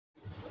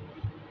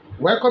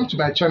Welcome to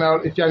my channel.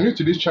 If you are new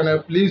to this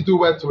channel, please do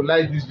well to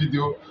like this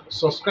video,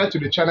 subscribe to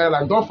the channel,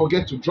 and don't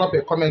forget to drop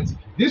a comment.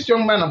 This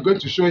young man I'm going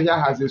to show here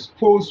has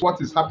exposed what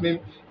is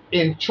happening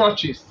in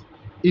churches,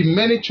 in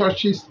many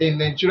churches in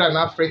Nigeria and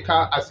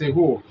Africa as a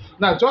whole.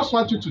 Now, I just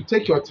want you to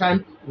take your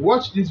time,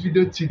 watch this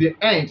video till the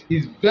end.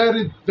 It's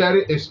very,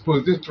 very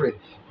expository.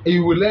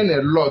 You will learn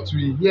a lot,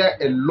 you will hear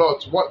a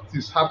lot what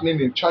is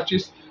happening in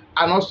churches,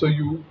 and also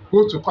you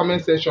go to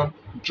comment section,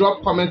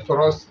 drop comment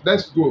for us.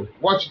 Let's go,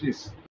 watch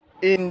this.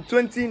 In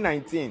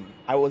 2019,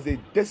 I was a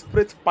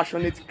desperate,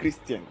 passionate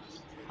Christian.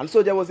 And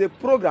so there was a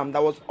program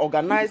that was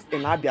organized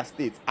in Abia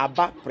State,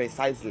 Aba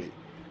precisely.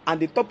 And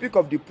the topic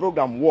of the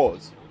program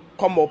was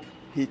Come Up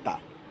Hitter.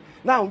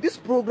 Now, this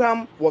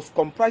program was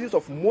comprised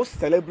of most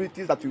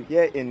celebrities that you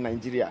hear in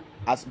Nigeria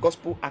as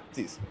gospel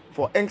artists.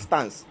 For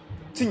instance,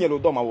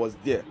 Chinyere Udoma was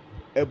there,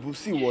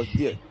 Ebusi was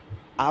there,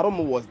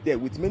 Aromo was there,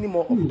 with many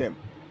more of them.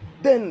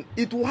 Then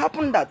it will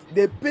happen that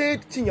they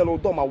paid Chinyere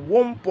Udoma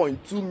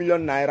 1.2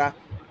 million naira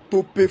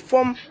to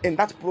perform in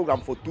that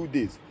program for 2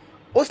 days.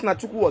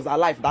 Osinachi was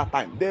alive that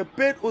time. They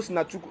paid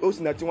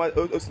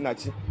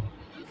Osinachi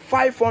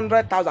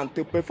 500,000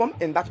 to perform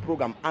in that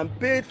program and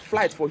paid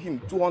flights for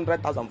him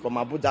 200,000 from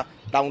Abuja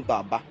down to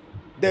Aba.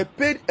 They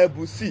paid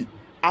Ebusi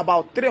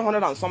about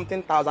 300 and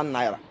something thousand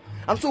naira.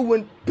 And so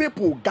when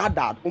people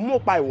gathered,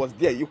 Umah Ukpai was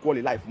there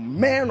equally live,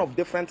 men of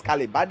different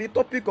caliber. The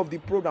topic of the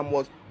program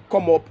was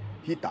Come Up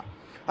Hitter.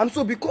 And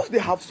so because they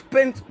have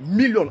spent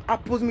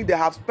approximately they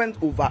have spent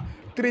over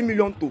 3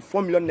 million to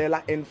 4 million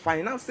naira in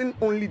financing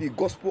only the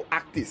gospel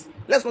artists.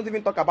 Let's not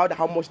even talk about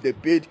how much they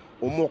paid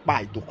Umah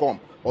Ukpai to come,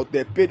 or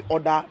they paid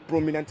other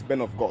prominent men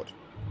of God.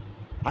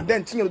 And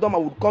then Chinyere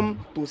Udoma would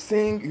come to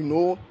sing,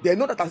 they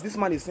know that as this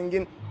man is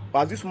singing,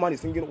 or as this woman is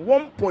singing,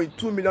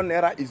 1.2 million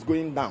naira is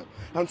going down.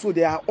 And so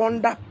they are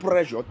under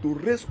pressure to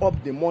raise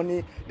up the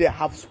money they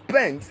have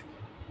spent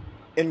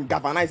in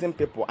galvanizing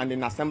people and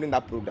in assembling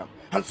that program.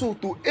 And so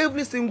to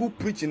every single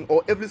preaching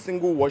or every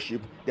single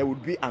worship, there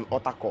would be an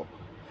altar call.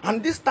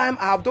 And this time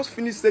I have just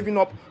finished saving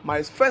up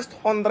my first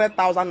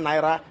 100,000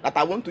 naira that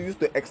I want to use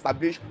to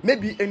establish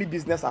maybe any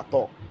business at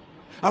all.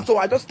 And so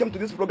I just came to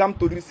this program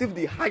to receive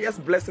the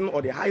highest blessing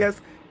or the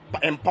highest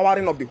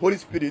empowering of the Holy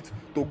Spirit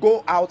to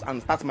go out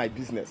and start my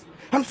business.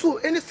 And so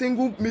any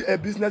single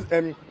business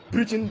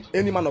preaching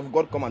any man of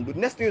God come and do,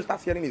 the next thing you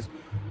start hearing is,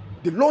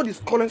 the Lord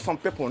is calling some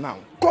people now.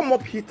 Come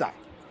up hitter.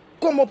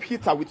 Come up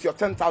hitter with your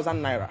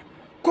 10,000 naira.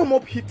 Come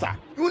up hitter.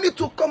 You need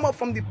to come up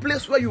from the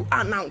place where you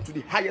are now to the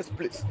highest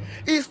place.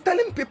 He's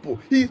telling people,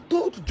 he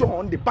told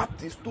John the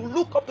Baptist to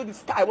look up to the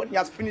sky when he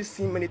has finished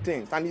seeing many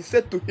things. And he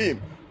said to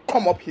him,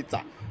 come up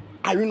hitter.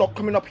 Are you not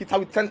coming up hitter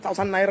with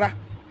 10,000 naira?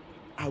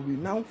 I will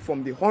now,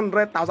 from the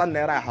 100,000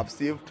 naira I have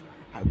saved,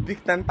 I will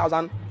pick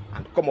 10,000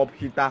 and come up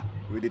hitter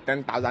with the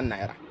 10,000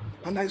 naira.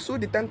 And I saw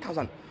the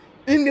 10,000.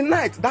 In the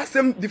night,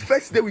 the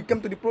first day we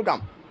came to the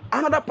program,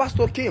 another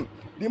pastor came.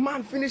 The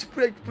man finished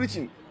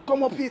preaching.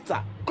 Come up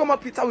hitter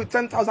with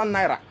 10,000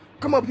 naira.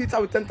 Come up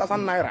hitter with 10,000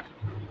 naira.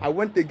 I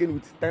went again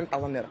with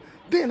 10,000 naira.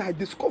 Then I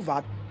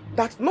discovered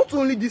that not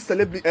only these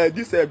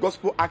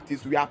gospel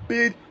artists were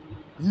paid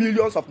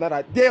millions of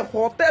naira, their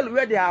hotel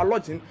where they are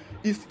lodging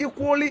is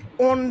equally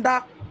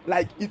under,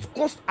 like it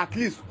costs at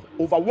least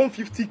over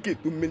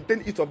 150k to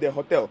maintain each of their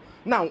hotel.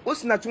 Now,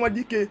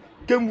 Osinachi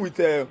came with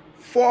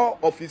 4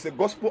 of his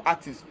gospel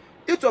artists.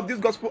 Each of these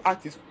gospel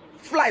artists,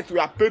 flights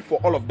were paid for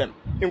all of them,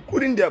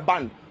 including their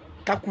band.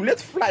 Calculate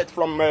flight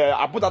from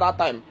Abuja that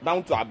time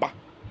down to Aba.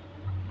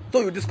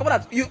 So you discover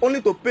that you only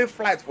to pay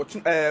flight for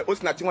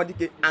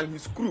Osinachi and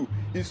his crew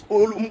is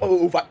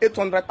over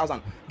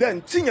 800,000.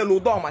 Then Chinyere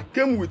Udoma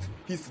came with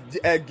his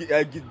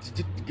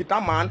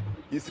guitar man,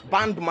 his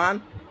band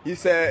man,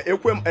 his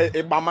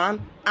Eba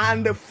man,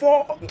 and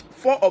four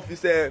of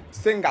his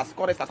singers,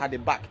 choristers at the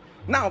back.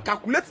 Now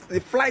calculate the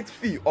flight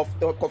fee of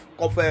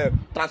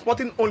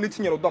transporting only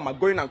Chinyere Udoma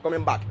going and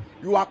coming back.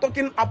 You are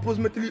talking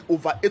approximately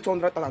over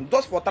 800,000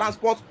 just for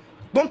transport.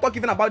 Don't talk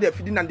even about their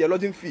feeding and their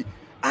lodging fee.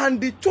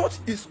 And the church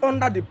is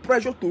under the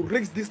pressure to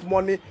raise this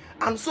money.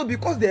 And so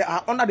because they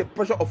are under the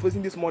pressure of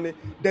raising this money,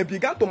 they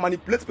began to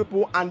manipulate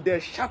people and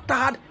they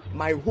shattered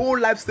my whole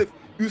life safe.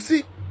 You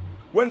see,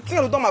 when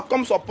Chinyere Udoma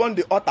comes upon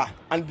the altar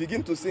and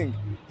begin to sing,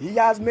 he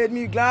has made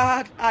me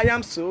glad, I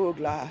am so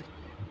glad.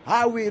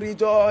 I will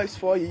rejoice,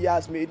 for he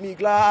has made me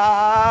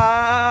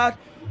glad.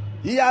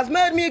 He has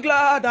made me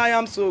glad, I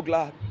am so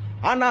glad.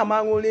 What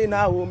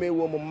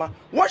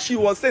she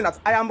was saying, that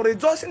I am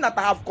rejoicing that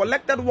I have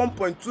collected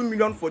 1.2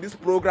 million for this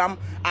program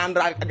and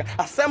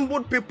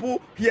assembled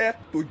people here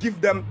to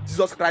give them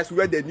Jesus Christ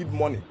where they need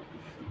money.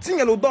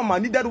 Chinyere Udoma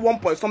needed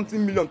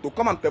 1.something million to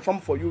come and perform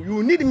for you.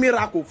 You need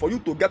miracle for you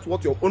to get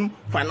what your own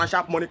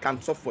financial money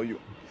can solve for you.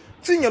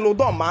 Chinyere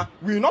Udoma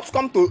will not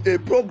come to a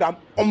program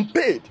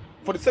unpaid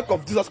for the sake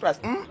of Jesus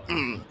Christ.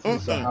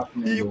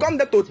 He come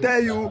there to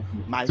tell you,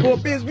 my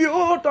hope is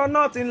built on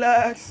nothing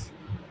less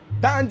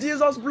than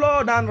Jesus'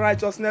 blood and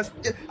righteousness.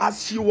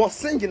 As she was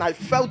singing, I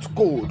felt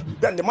cold.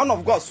 Then the man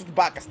of God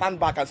stand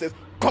back and says,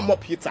 come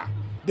up hitter.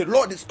 The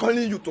Lord is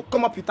calling you to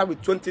come up here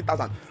with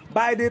 20,000.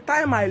 By the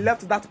time I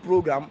left that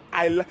program,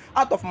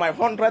 out of my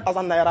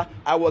 100,000 naira,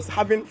 I was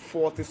having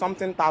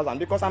 40-something thousand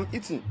because I'm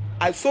eating.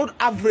 I sold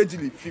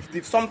averagely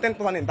 50-something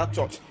thousand in that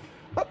church.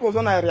 That was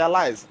when I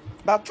realized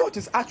that church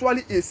is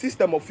actually a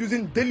system of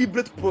using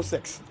deliberate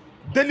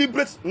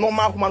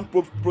normal human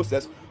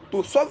process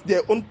to solve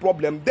their own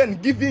problem, then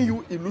giving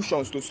you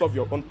illusions to solve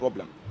your own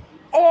problem.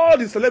 All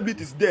the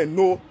celebrities there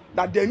know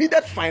that they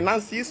needed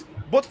finances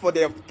both for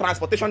their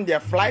transportation, their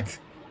flight.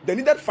 They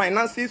needed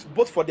finances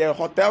both for their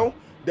hotel.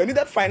 They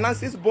needed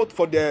finances both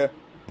for their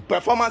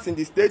performance in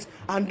the stage.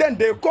 And then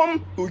they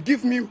come to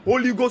give me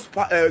Holy Ghost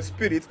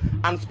spirit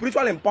and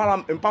spiritual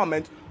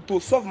empowerment to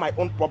solve my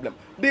own problem.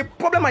 The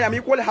problem I am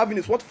equally having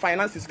is what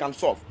finances can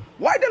solve.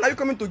 Why then are you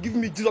coming to give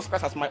me Jesus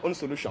Christ as my own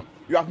solution?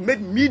 You have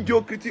made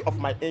mediocrity of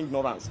my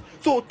ignorance.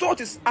 So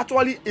church is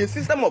actually a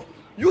system of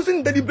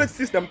using deliberate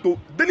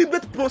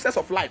process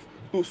of life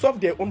to solve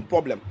their own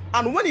problem.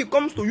 And when it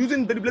comes to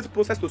using deliberate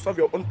process to solve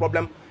your own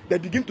problem, they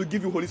begin to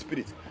give you Holy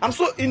Spirit. And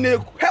so in a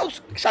health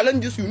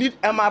challenges, you need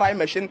MRI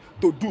machine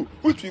to do,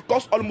 which will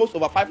cost almost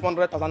over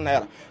 500,000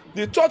 naira.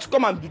 The church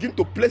come and begin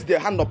to place their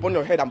hand upon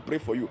your head and pray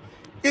for you.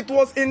 It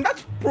was in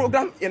that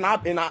program in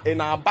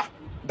Abba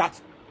that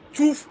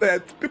two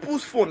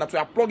people's phone that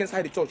were plugged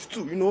inside the church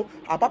too. You know,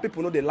 Abba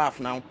people know they laugh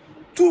now.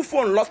 2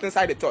 phones lost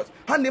inside the church.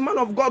 And the man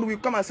of God will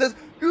come and says,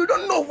 you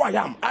don't know who I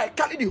am. I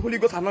carry the Holy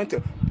Ghost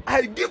anointing.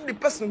 I give the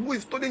person who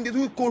is studying this,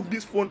 who called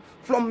this phone,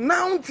 from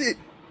now to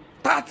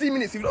 30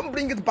 minutes. If you don't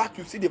bring it back,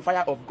 you see the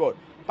fire of God.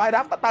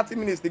 After 30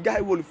 minutes, the guy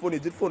who hold the phone,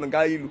 the phone, and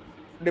guy,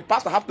 the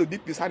pastor have to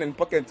dip his hand in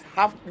pocket,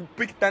 have to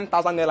pick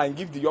 10,000 naira and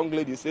give the young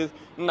lady, says,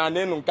 nah,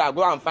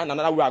 go and find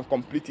another way and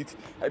complete it.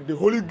 The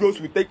Holy Ghost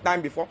will take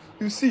time before.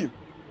 You see,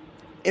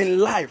 in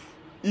life,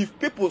 if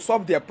people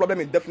solve their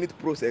problem in definite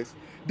process,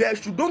 they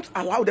shouldn't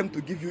allow them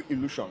to give you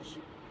illusions.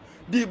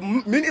 The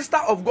minister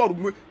of God,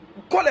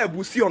 call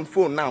Ebusi on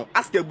phone now.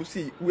 Ask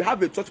Ebusi, we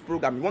have a church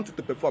program, we want you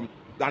to perform,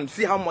 and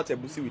see how much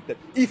Ebusi will take.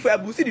 If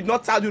Ebusi did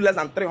not charge you less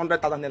than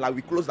 300,000 naira,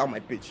 we close down my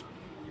page.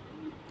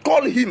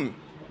 Call him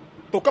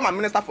to come and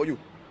minister for you.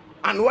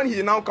 And when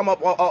he now come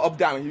up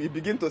there, he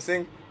begin to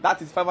sing that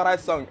his favorite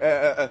song.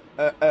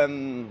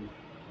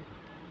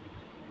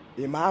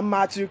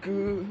 Imama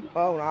Chuku,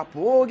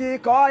 Pogi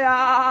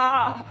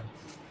Koya.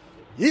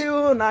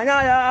 You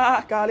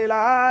nanya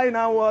kalila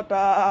ina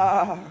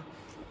water.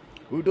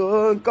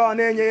 Udon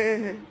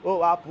konenye o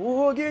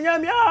apugi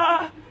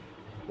nyamia.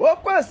 O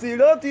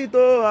kwesilo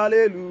tito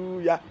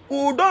hallelujah.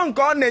 Udon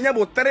konenye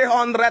bu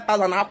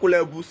 300,000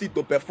 akule busi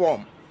to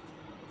perform.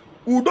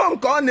 Udon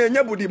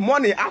konenye bu the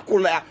money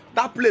akule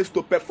that place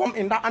to perform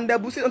in that, and the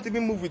busi don't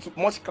even move with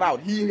much crowd.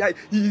 He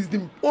is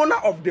the owner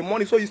of the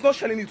money, so he's not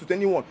sharing it with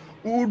anyone.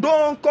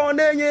 Udon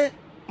konenye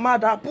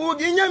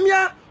madapugi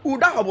nyamia.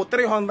 That about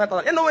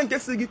 300,000. You know when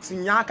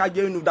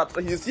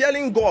that he's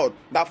hearing God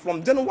that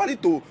from January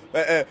to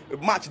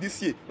March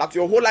this year that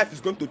your whole life is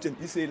going to change.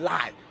 It's a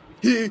lie.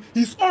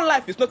 His own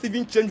life is not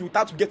even changed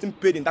without getting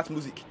paid in that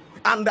music.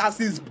 And as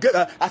he's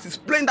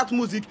playing that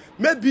music,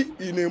 maybe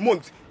in a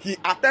month he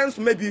attends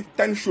maybe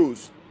 10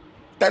 shows.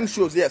 10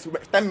 shows, yes,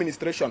 10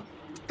 ministration.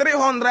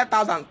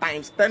 300,000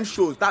 times 10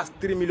 shows, that's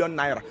 3 million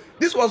naira.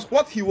 This was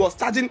what he was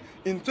charging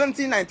in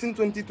 2019,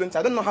 2020.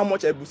 I don't know how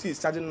much Ebusi is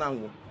charging now.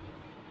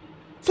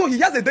 So he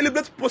has a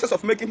deliberate process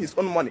of making his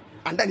own money.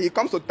 And then he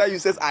comes to tell you,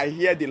 says, I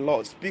hear the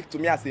Lord speak to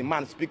me as a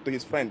man, speak to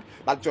his friend,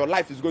 that your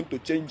life is going to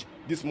change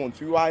this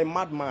month. You are a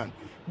madman.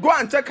 Go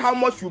and check how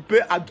much you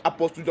pay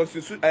Apostle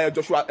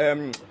Joshua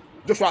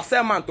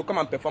Selman to come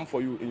and perform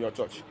for you in your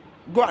church.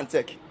 Go and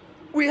check.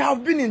 We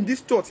have been in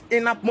this church,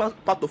 in a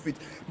part of it.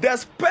 They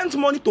spent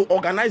money to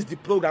organize the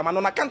program, and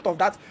on account of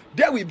that,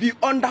 they will be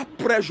under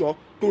pressure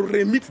to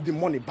remit the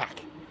money back.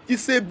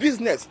 It's a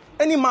business.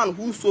 Any man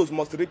who sows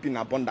must reap in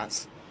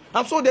abundance.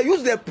 And so they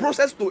use their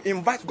process to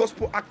invite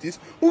gospel artists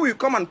who will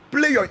come and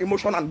play your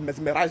emotion and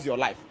mesmerize your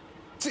life.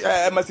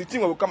 Mercy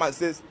Chinwe will come and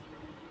says,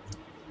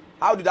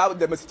 how did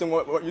the Mercy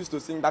Chinwe used to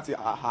sing that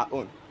her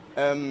own?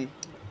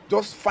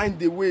 Just find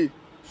the way.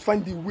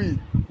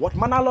 What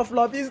manner of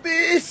love is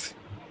this?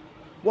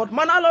 What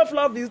manner of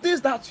love is this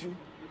that you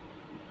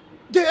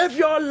gave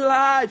your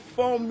life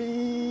for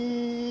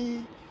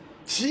me?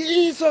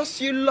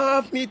 Jesus, you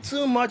love me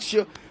too much.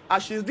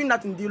 As she's doing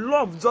that in the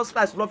love, just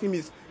Christ love him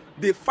is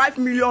the 5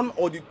 million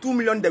or the 2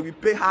 million that we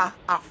pay her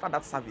after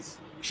that service.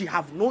 She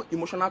have no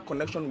emotional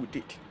connection with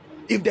it.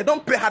 If they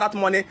don't pay her that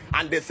money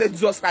and they say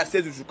Jesus Christ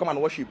says you should come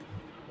and worship,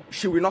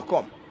 she will not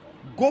come.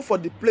 Go for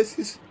the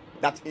places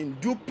that in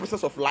due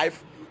process of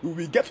life you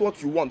will get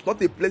what you want,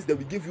 not a place that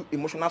will give you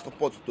emotional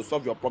support to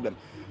solve your problem.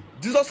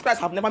 Jesus Christ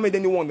have never made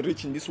anyone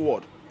rich in this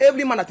world.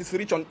 Every man that is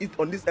rich on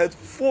this earth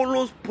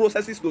follows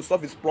processes to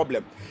solve his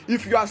problem.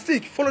 If you are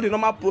sick, follow the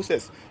normal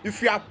process.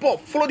 If you are poor,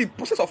 follow the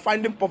process of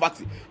finding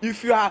poverty.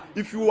 If you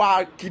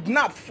are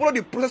kidnapped, follow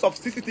the process of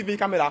CCTV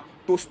camera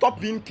to stop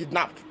being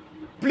kidnapped.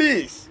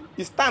 Please,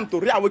 it's time to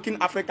reawaken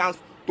Africans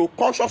to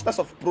consciousness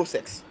of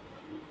process.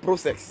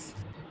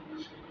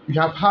 You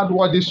have heard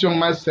what this young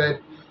man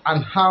said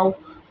and how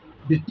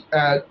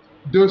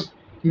those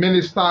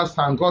ministers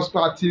and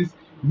gospel artists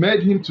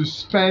made him to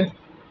spend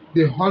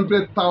the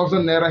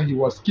 100,000 naira he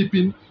was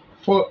keeping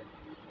for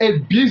a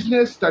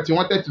business that he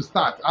wanted to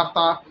start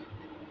after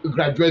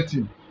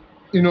graduating.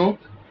 You know,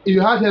 he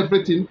had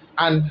everything,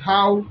 and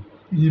how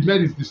he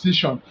made his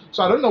decision.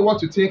 So I don't know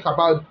what you think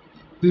about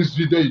this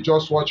video you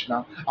just watched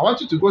now. I want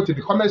you to go to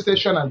the comment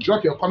section and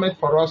drop your comment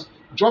for us.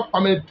 Drop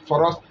comment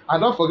for us,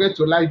 and don't forget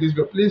to like this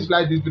video. Please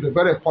like this video,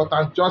 very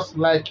important. Just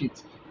like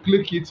it,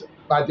 click it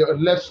by the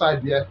left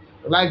side there,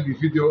 like the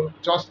video,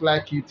 just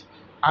like it,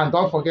 and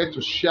don't forget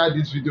to share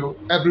this video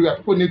everywhere.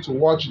 People need to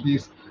watch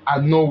this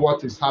and know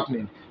what is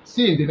happening.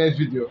 See you in the next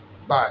video.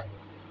 Bye.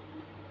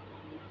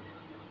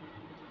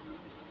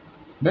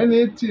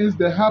 Many things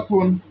they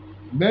happen,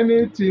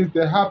 many things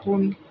they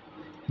happen.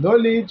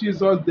 Only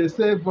Jesus they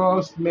save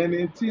us.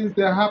 Many things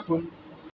they happen.